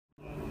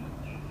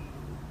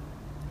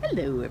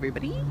Hello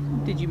everybody,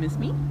 did you miss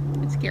me?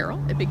 It's Carol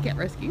at Big Cat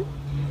Rescue,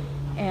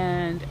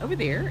 and over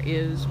there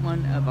is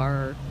one of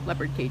our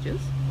leopard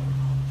cages,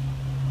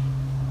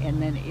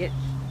 and then it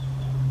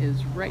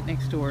is right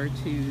next door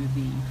to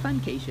the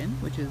Funcation,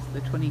 which is the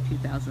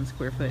 22,000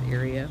 square foot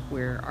area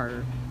where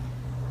our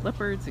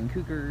leopards and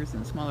cougars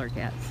and smaller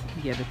cats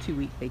get a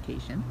 2-week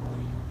vacation.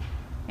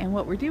 And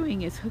what we're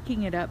doing is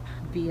hooking it up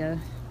via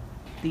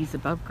these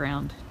above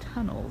ground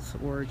tunnels,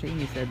 or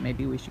Jamie said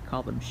maybe we should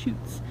call them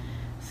chutes.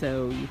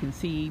 So you can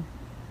see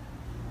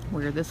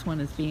where this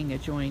one is being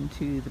adjoined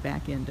to the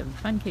back end of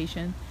the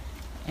Funcation,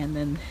 and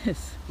then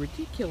this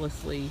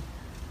ridiculously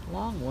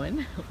long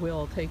one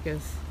will take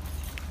us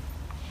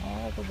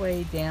all the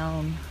way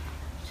down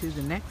to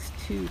the next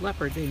 2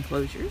 leopard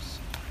enclosures.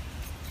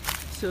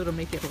 So it'll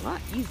make it a lot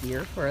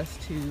easier for us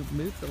to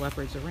move the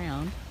leopards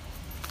around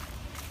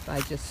by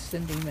just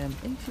sending them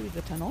into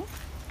the tunnel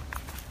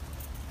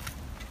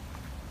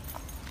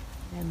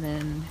and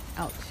then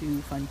out to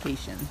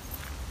Funcation.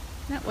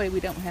 That way we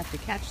don't have to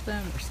catch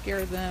them or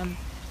scare them,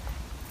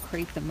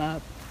 crate them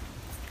up.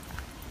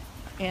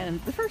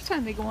 And the first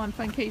time they go on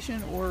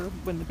Funcation, or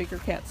when the bigger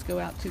cats go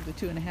out to the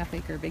 2.5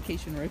 acre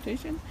vacation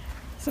rotation,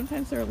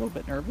 sometimes they're a little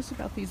bit nervous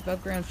about these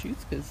above ground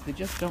chutes because they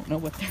just don't know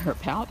what they're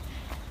about.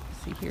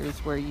 See, here's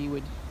where you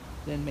would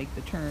then make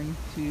the turn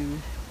to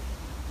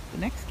the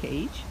next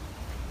cage.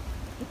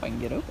 If I can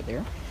get over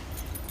there.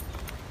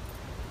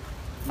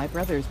 My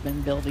brother's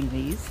been building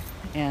these,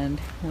 and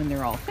when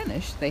they're all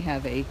finished, they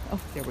have a,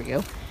 oh, there we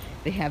go.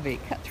 They have a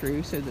cut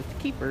through so that the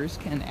keepers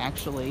can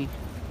actually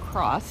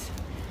cross.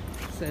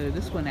 So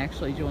this one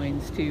actually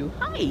joins to,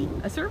 hi,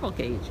 a serval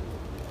cage.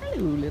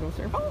 Hello, little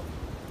serval.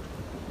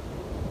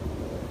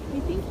 I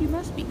think you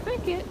must be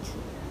Cricket.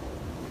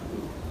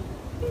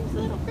 Here's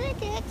little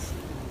Cricket.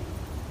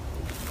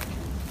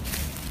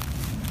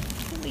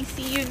 Can we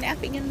see you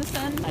napping in the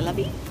sun, my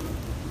lovey?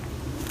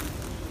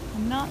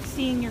 I'm not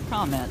seeing your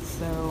comments,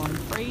 so I'm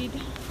afraid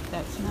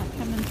that's not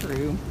coming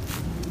through.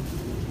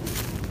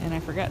 And I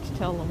forgot to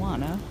tell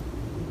Luana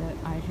that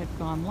I had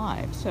gone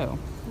live. So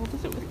we'll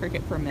visit with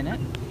Cricket for a minute.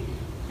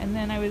 And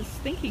then I was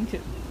thinking to,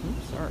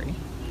 oops, sorry.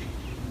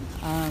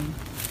 I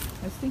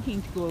was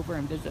thinking to go over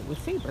and visit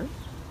with Sabre.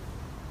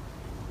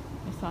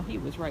 I saw he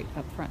was right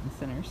up front and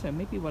center, so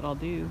maybe what I'll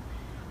do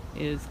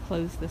is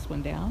close this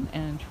one down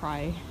and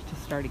try to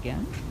start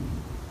again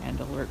and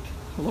alert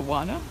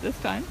Luana this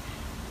time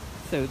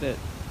so that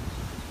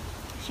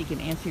she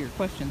can answer your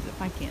questions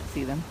if I can't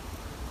see them.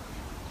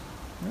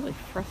 I'm really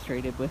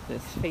frustrated with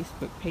this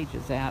Facebook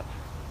Pages app.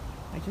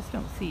 I just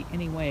don't see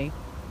any way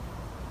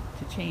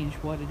to change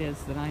what it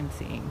is that I'm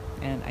seeing.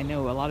 And I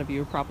know a lot of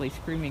you are probably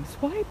screaming,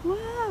 swipe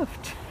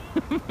left!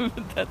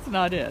 That's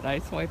not it. I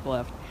swipe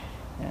left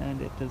and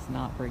it does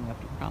not bring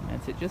up your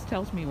comments. It just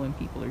tells me when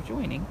people are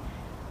joining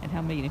and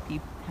how many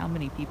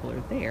people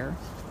are there,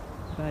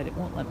 but it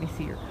won't let me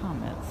see your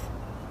comments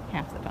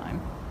half the time,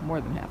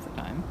 more than half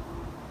the time.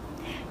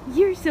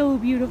 You're so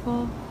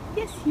beautiful.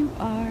 Yes, you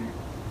are.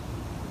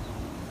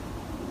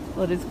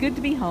 Well, it is good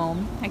to be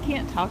home. I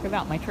can't talk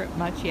about my trip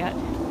much yet,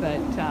 but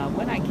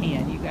when I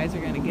can, you guys are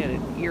going to get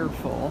an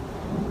earful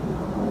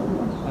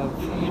of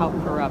how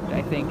corrupt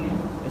I think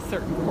a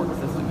certain court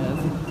system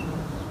is.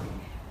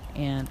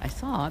 And I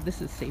saw,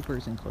 this is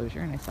Sabre's enclosure,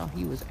 and I saw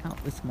he was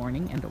out this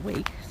morning and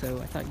awake, so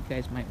I thought you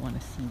guys might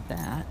want to see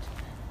that.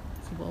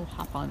 So we'll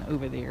hop on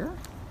over there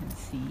and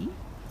see.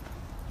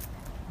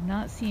 I'm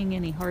not seeing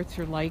any hearts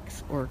or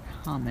likes or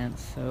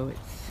comments, so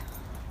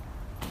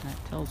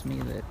that tells me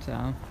that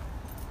I'm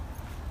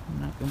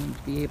not going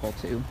to be able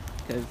to,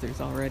 because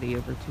there's already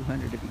over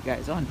 200 of you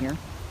guys on here.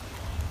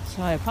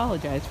 So I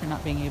apologize for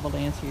not being able to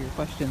answer your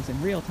questions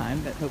in real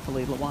time, but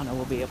hopefully Luana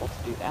will be able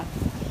to do that.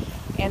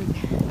 And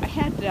I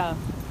had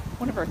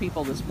one of our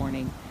people this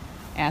morning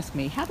ask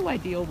me, how do I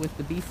deal with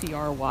the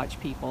VCR watch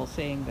people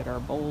saying that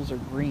our bowls are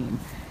green?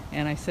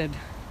 And I said,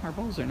 our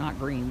bowls are not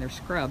green. They're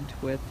scrubbed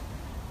with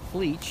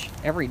bleach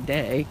every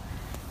day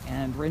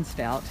and rinsed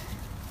out.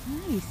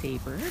 Hi,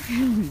 Sabre.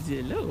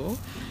 Hello.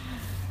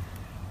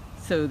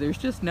 So there's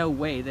just no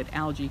way that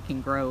algae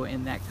can grow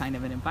in that kind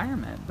of an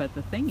environment. But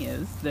the thing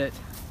is that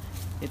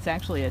it's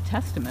actually a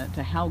testament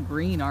to how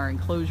green our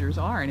enclosures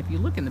are. And if you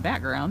look in the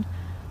background,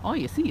 all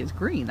you see is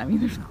green. I mean,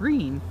 there's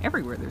green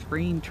everywhere. There's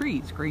green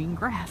trees, green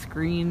grass,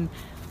 green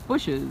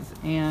bushes.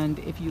 And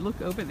if you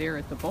look over there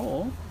at the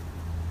bowl,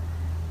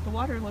 the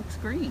water looks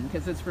green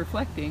because it's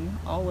reflecting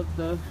all of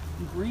the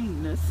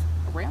greenness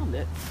around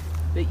it.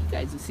 But you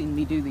guys have seen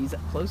me do these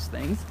up close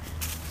things.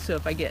 So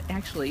if I get,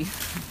 actually,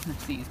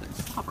 let's see, he's been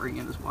slobbering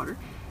in his water.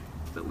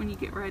 But when you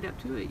get right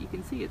up to it, you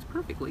can see it's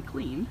perfectly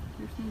clean.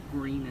 There's no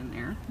green in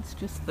there. It's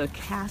just the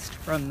cast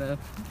from the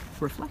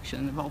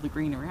reflection of all the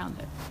green around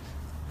it.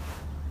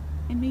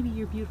 And maybe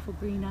your beautiful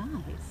green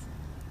eyes.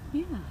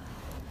 Yeah.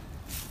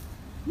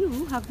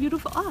 You have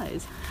beautiful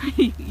eyes.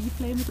 You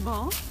playing with the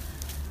ball?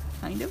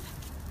 Kind of.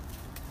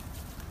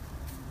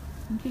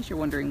 In case you're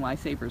wondering why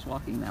Sabre's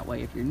walking that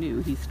way if you're new,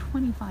 he's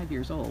 25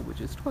 years old,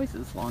 which is twice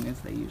as long as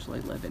they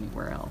usually live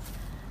anywhere else.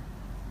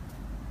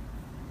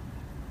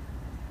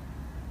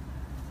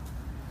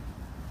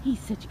 He's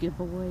such a good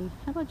boy.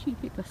 How about you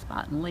pick a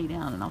spot and lay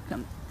down and I'll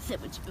come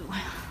sit with you?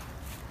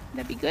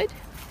 That'd be good?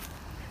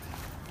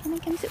 Can I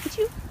come sit with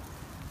you?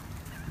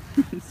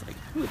 He's like,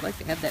 I would like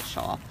to have that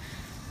shawl.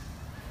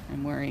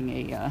 I'm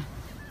wearing a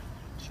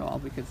shawl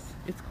because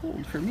it's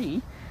cold for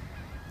me.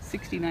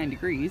 69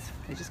 degrees.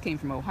 I just came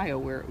from Ohio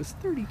where it was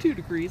 32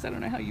 degrees. I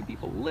don't know how you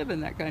people live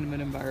in that kind of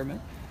an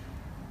environment.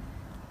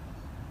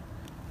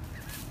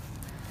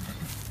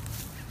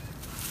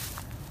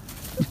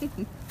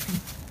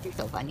 You're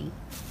so funny.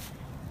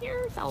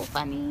 You're so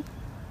funny.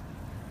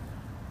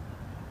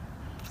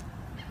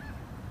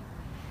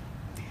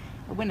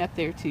 I went up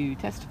there to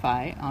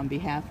testify on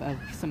behalf of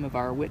some of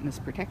our witness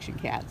protection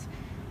cats,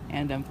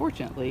 and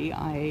unfortunately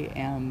I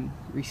am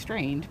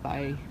restrained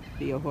by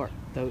the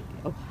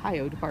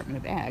Ohio Department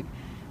of Ag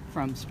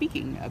from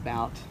speaking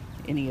about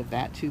any of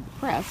that to the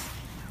press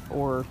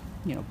or,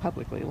 you know,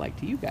 publicly like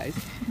to you guys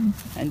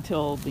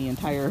until the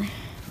entire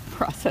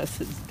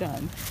process is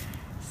done.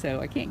 So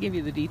I can't give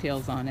you the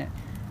details on it,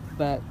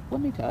 but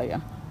let me tell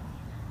you,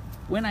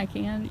 when I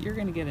can, you're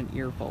going to get an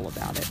earful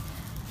about it.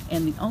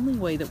 And the only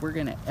way that we're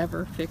going to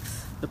ever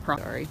fix the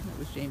problem, sorry, that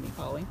was Jamie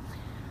calling.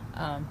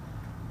 The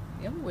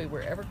only way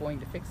we're ever going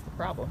to fix the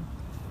problem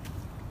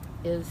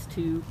is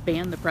to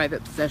ban the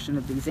private possession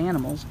of these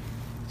animals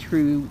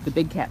through the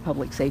Big Cat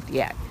Public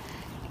Safety Act.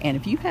 And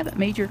if you haven't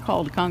made your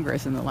call to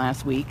Congress in the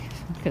last week,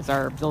 because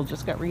our bill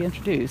just got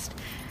reintroduced,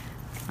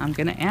 I'm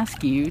going to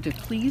ask you to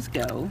please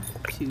go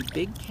to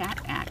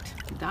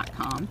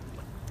bigcatact.com.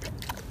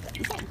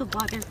 Is that good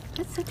water?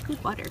 That's such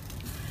good water.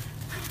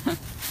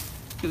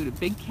 Go to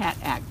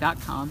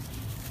bigcatact.com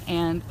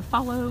and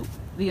follow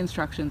the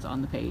instructions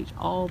on the page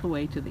all the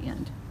way to the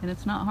end. And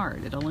it's not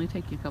hard. It'll only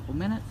take you a couple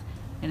minutes,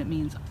 and it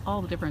means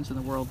all the difference in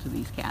the world to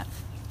these cats.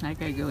 I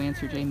gotta go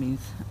answer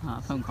Jamie's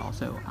phone call,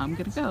 so I'm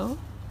gonna go.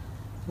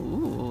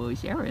 Ooh,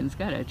 Sharon's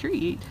got a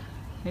treat.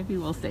 Maybe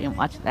we'll stay and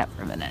watch that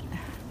for a minute.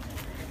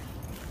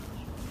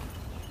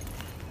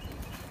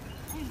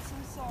 I'm so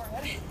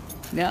sorry.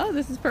 No,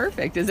 this is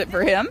perfect. Is it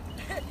for him?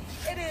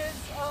 It is.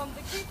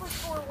 The keeper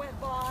store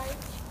went by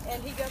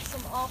and he got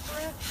some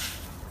opera.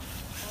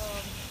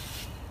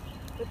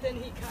 But then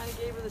he kind of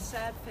gave her the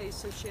sad face,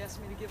 so she asked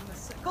me to give him a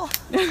sickle.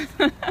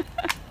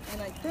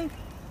 And I think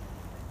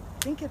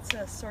it's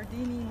a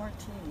Sardini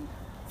Martini.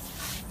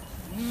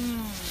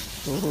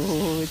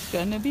 Oh, it's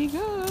gonna be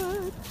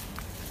good.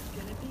 It's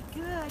gonna be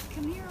good.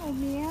 Come here, old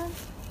man.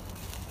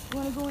 You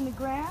wanna go in the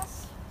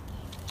grass?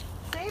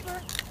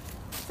 Sabre!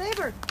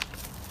 Sabre!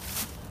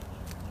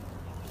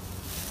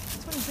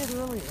 That's what he did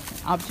earlier.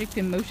 Object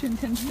in motion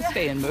tends to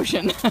stay in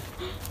motion. Sabre!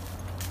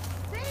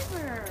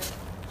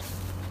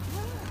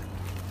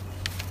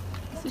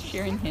 This is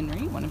Sharon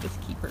Henry, one of his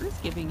keepers,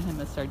 giving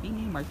him a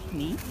Sardini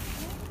Martini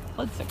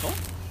bloodsicle.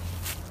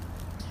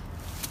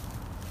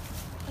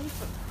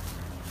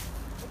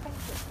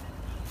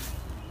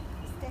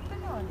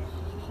 Stepping on it.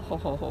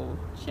 Oh,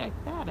 check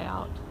that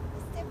out.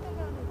 Stepping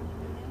on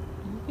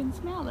it. You can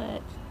smell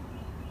it.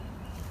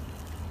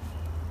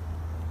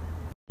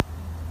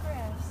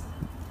 Grass.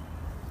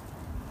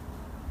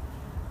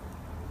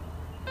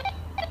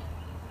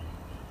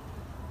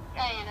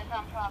 Diana's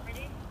on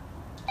property.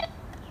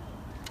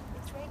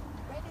 It's right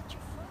at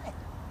your foot.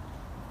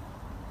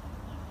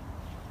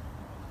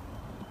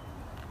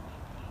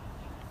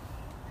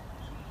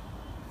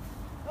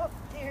 Oh,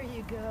 there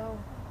you go.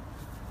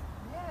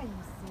 Now you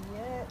see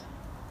it.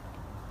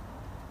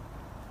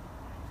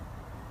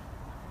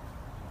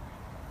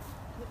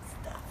 Good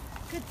stuff.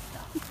 Good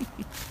stuff.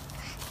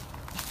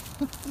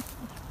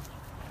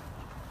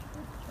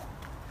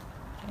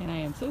 And I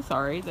am so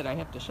sorry that I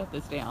have to shut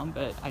this down,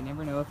 but I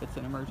never know if it's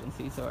an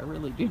emergency, so I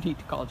really do need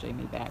to call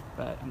Jamie back.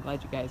 But I'm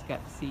glad you guys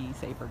got to see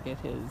Sabre get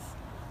his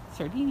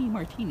Sardini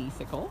Martini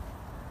sickle.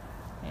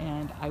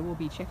 And I will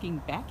be checking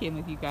back in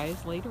with you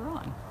guys later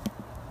on.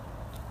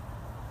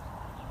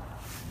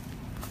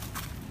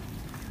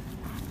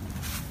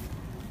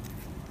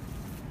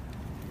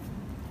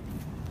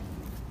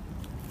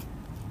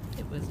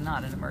 It was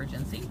not an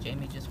emergency.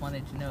 Jamie just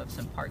wanted to know if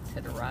some parts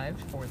had arrived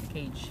for the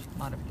cage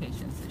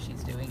modifications that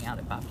she's doing out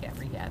at Bobcat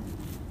Rehab.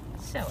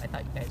 So I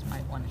thought you guys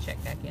might want to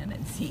check back in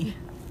and see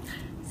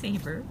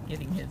Sabre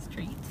getting his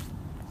treat.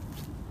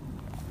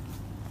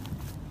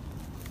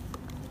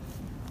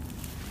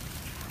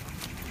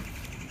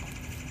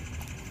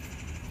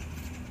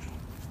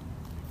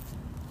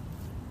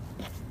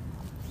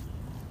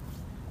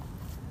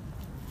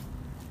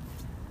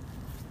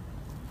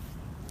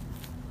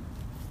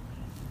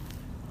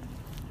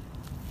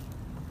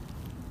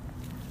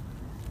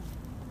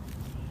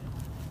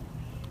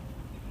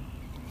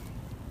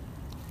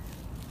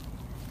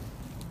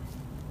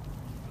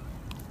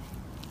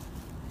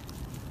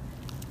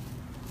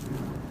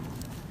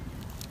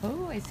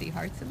 Oh, I see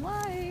hearts and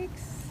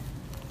likes.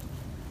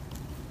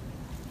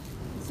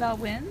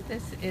 Zawin,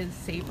 this is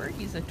Sabre.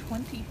 He's a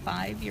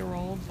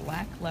 25-year-old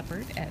black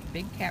leopard at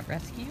Big Cat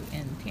Rescue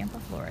in Tampa,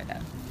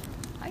 Florida.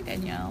 Hi,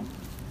 Danielle.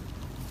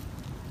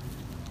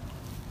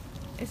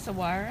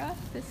 Isawara,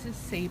 this is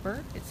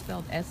Sabre. It's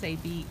spelled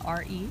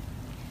S-A-B-R-E.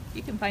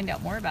 You can find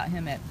out more about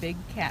him at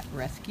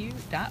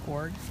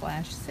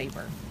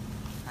bigcatrescue.org/Sabre.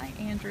 Hi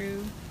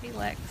Andrew, hey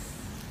Lex,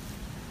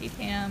 hey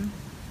Pam,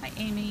 hi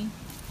Amy.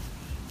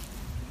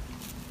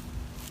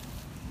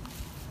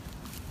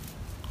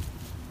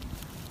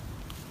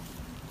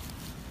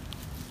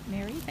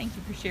 Mary, thank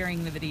you for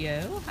sharing the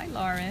video. Hi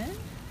Lauren.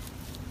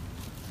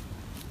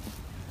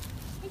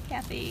 Hey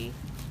Kathy.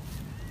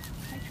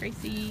 Hi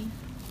Tracy.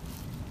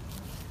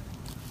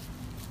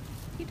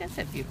 He does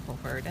have beautiful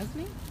fur, doesn't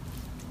he?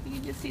 You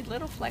can just see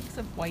little flecks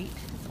of white,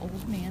 his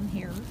old man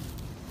hair.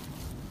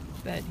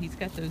 But he's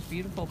got those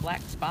beautiful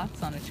black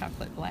spots on a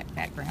chocolate black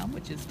background,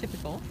 which is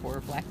typical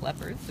for black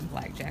leopards and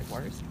black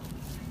jaguars.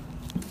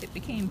 It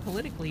became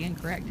politically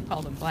incorrect to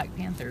call them black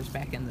panthers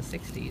back in the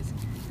 60s,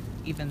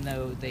 even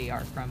though they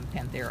are from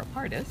Panthera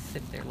pardus,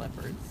 if they're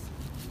leopards.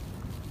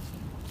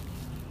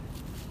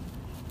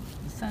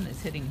 The sun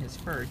is hitting his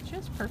fur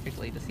just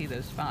perfectly to see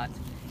those spots,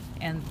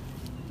 and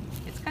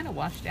it's kind of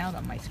washed out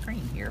on my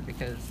screen here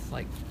because,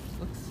 like,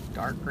 it looks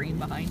dark green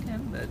behind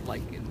him, but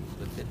like in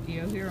the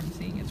video here I'm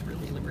seeing it's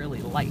really,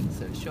 really light,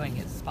 so it's showing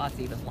his spots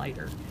even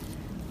lighter.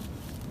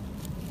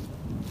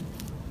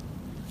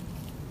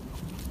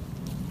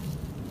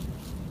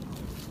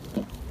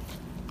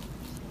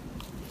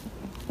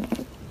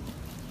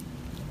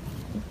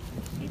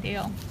 Hey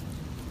Dale.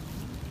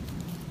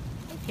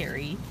 Hey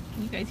Carrie.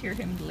 Can you guys hear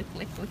him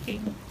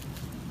licking?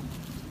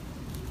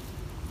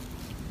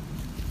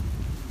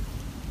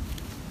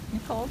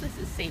 Nicole, this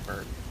is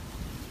Sabre.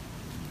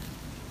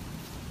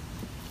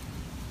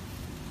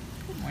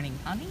 Good morning,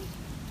 honey.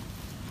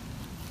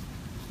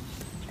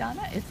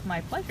 Donna, it's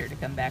my pleasure to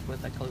come back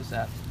with a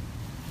close-up.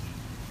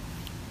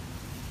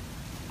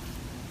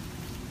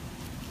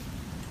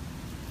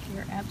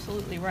 You're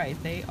absolutely right.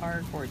 They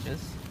are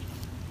gorgeous.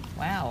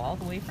 Wow, all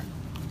the way from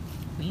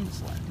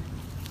Queensland.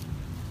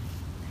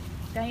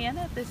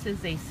 Diana, this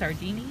is a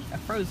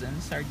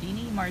frozen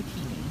Sardini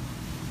Martini.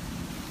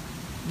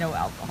 No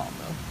alcohol,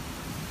 though.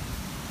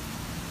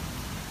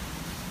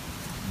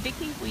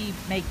 Vicki, we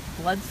make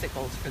blood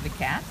sickles for the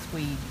cats.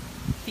 We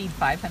feed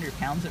 500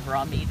 pounds of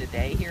raw meat a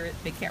day here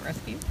at Big Cat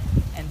Rescue.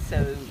 And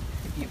so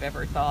if you've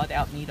ever thawed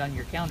out meat on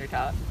your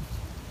countertop,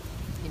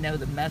 you know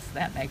the mess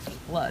that makes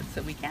with blood.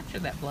 So we capture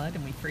that blood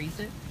and we freeze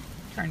it,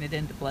 turn it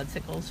into blood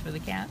sickles for the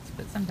cats.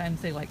 But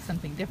sometimes they like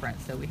something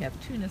different. So we have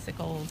tuna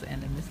sickles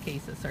and in this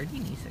case a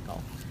sardini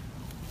sickle,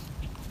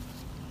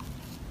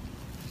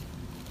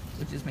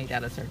 which is made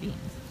out of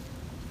sardines.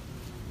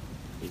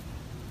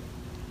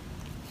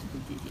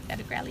 Got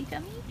a growly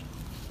tummy?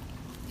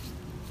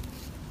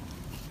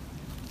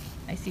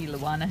 I see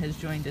Luana has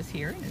joined us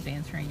here and is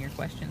answering your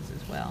questions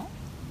as well.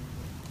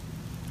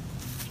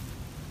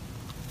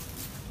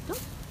 Oh,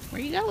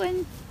 where are you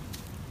going?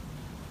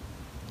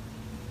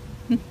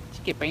 Did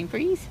you get brain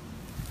freeze?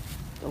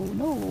 Oh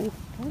no,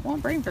 don't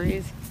want brain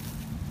freeze.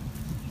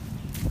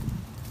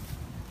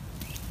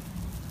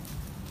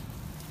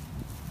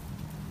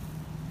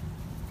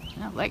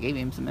 Well, that gave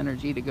him some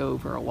energy to go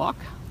for a walk.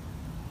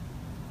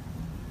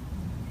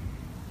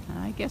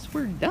 I guess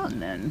we're done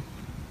then.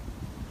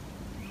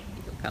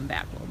 He'll come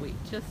back. We'll wait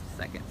just a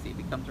second, see if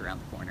he comes around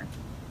the corner.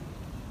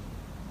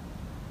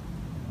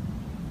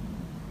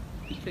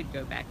 He could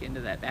go back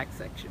into that back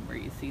section where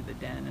you see the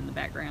den in the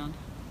background.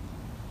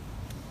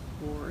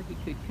 Or he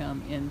could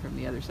come in from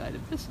the other side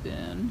of this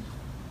den,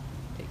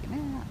 take a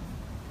nap.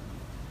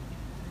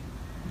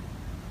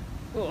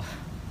 Oh,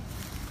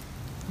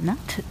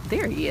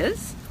 there he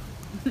is.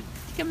 Is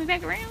he coming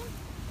back around?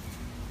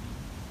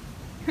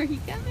 Are you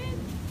coming?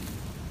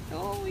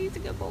 Oh, he's a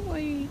good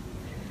boy.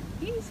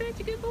 He's such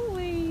a good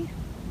boy.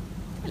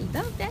 I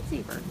love that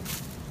zebra.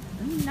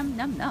 Num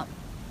num num.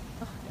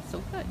 Oh, that's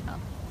so good, huh?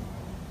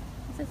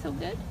 Is that so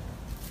good?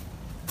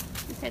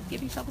 Just had to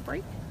give yourself a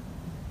break.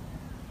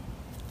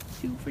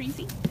 Too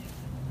freezy?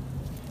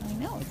 I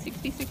know, it's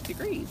 66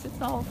 degrees.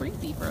 It's all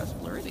freezy for us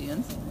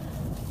Floridians.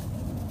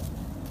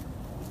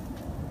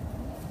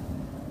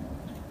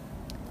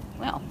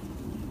 Well,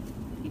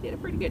 he did a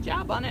pretty good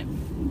job on it.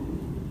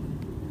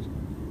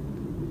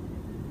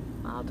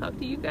 I'll talk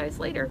to you guys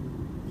later.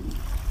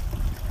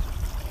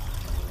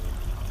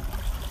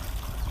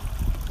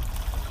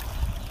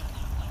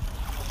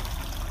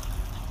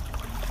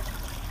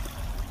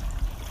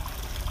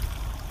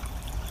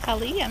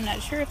 Kali, I'm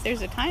not sure if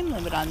there's a time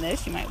limit on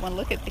this. You might want to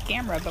look at the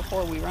camera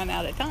before we run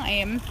out of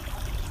time.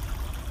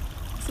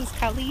 This is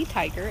Kali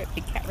Tiger at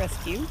Big Cat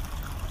Rescue.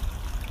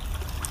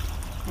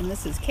 And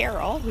this is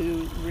Carol,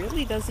 who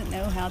really doesn't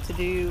know how to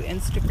do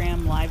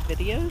Instagram live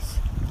videos.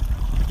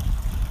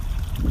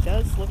 It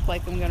does look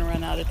like I'm going to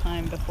run out of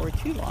time before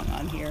too long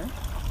on here.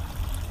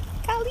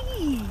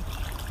 Kali!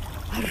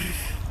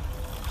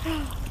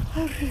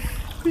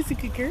 Who's a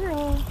good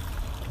girl?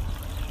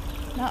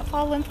 Not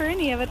falling for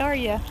any of it, are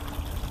you?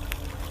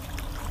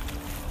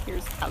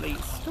 Here's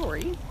Kali's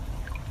story.